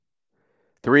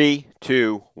Three,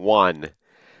 two, one.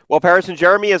 Well, Paris and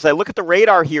Jeremy, as I look at the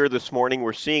radar here this morning,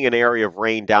 we're seeing an area of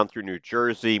rain down through New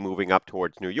Jersey, moving up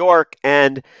towards New York,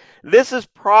 and this is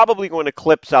probably going to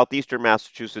clip southeastern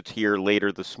Massachusetts here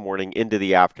later this morning into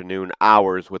the afternoon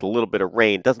hours with a little bit of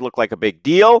rain. Doesn't look like a big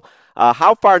deal.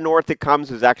 How far north it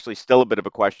comes is actually still a bit of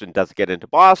a question. Does it get into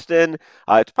Boston?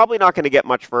 It's probably not going to get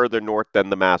much further north than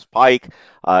the Mass Pike.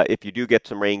 If you do get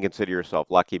some rain, consider yourself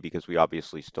lucky because we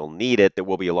obviously still need it. There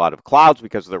will be a lot of clouds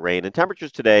because of the rain, and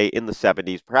temperatures today in the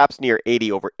 70s, perhaps near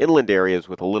 80 over inland areas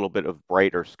with a little bit of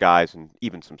brighter skies and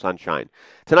even some sunshine.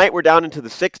 Tonight we're down into the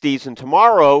 60s, and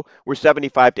tomorrow we're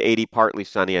 75 to 80, partly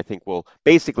sunny. I think we'll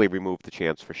basically remove the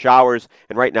chance for showers,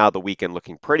 and right now the weekend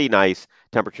looking pretty nice.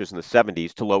 Temperatures in the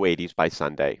 70s to low 80s by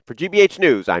Sunday. For GBH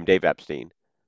News, I'm Dave Epstein.